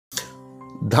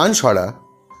Dhanshara,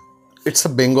 it's a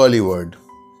Bengali word.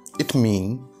 It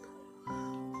means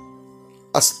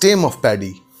a stem of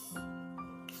paddy.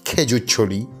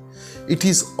 Khejuchori, it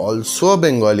is also a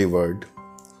Bengali word.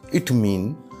 It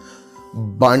means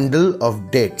bundle of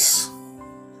dates.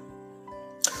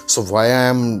 So why I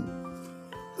am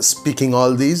speaking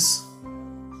all these?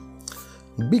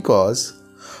 Because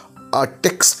a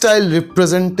textile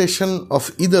representation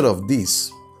of either of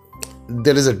these,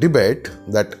 there is a debate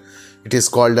that it is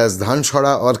called as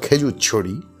Dhanshara or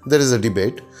Khejuchori. There is a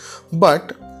debate,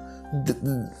 but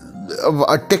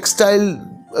a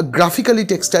graphically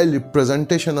textile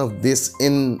representation of this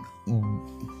in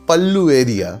pallu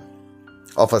area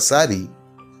of a sari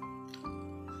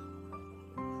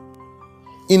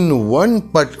in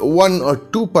one or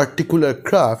two particular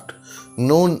craft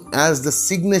known as the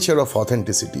signature of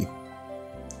authenticity.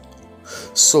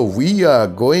 So we are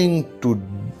going to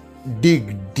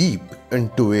dig deep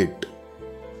into it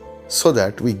so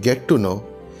that we get to know,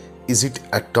 is it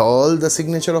at all the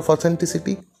signature of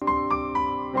authenticity?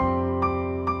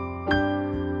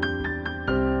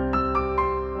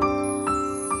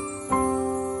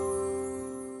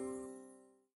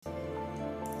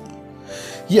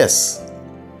 Yes,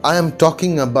 I am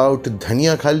talking about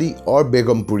Dhaniakhali or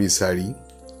Begampuri sari,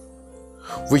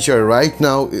 which are right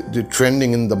now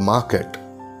trending in the market.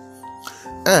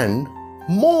 And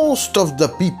most of the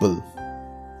people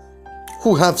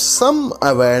who have some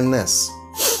awareness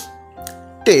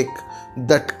take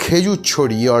that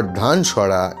Khejuchori or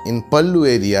Dhanshara in pallu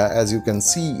area, as you can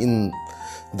see in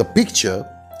the picture,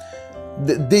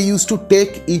 they used to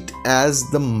take it as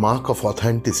the mark of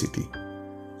authenticity.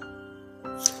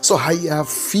 So I have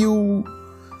few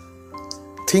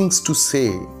things to say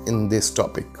in this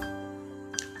topic.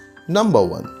 Number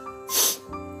one,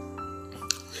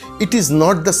 it is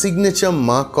not the signature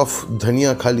mark of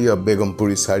Dhaniakhali or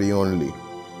Begampuri sari only.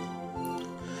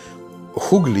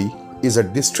 Hooghly is a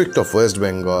district of West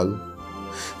Bengal.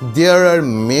 There are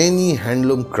many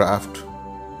handloom craft,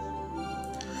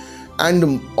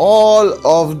 and all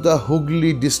of the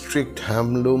Hooghly district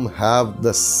handloom have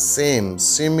the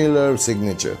similar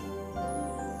signature.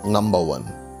 Number one.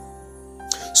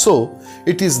 So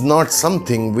it is not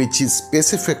something which is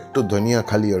specific to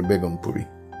Dhaniakhali or Begampuri.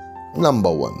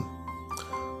 Number one.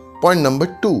 Point number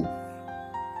two.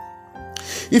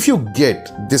 If you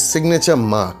get this signature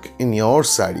mark in your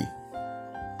sari,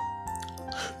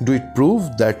 do it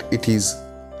prove that it is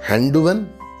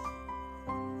hand-woven?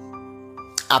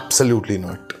 Absolutely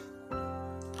not.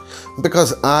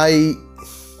 Because I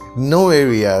know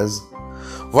areas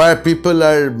where people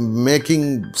are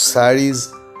making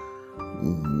saris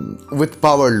with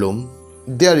power loom.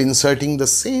 They are inserting the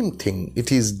same thing.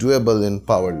 It is doable in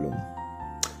power loom.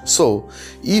 So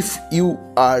if you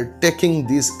are taking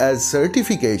this as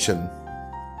certification,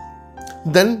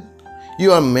 then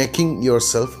you are making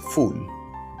yourself fool.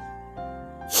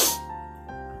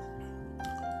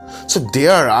 So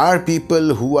there are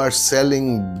people who are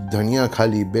selling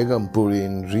Dhaniakhali, Begampuri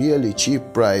in really cheap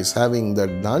price, having the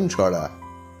Dhanshara.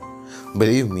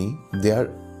 Believe me, they are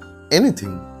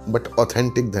anything but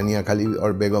authentic Dhaniakhali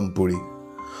or Begampuri,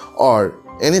 or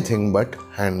anything but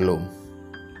handloom.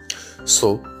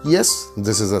 So yes,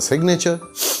 this is a signature.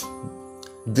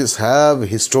 This have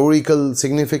historical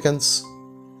significance.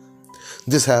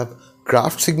 This have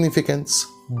craft significance,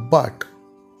 but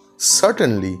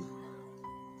certainly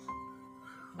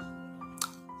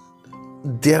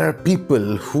there are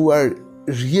people who are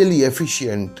really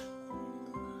efficient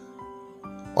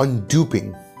on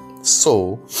duping.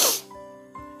 So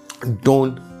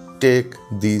don't take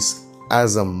this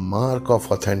as a mark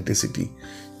of authenticity.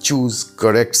 Choose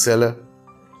correct seller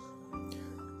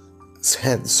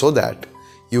so that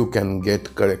you can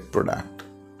get correct product.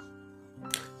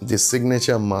 This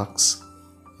signature marks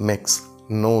makes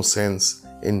no sense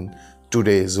in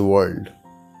today's world.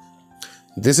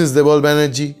 This is Deval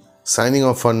Banerjee signing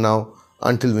off for now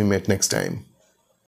until we meet next time.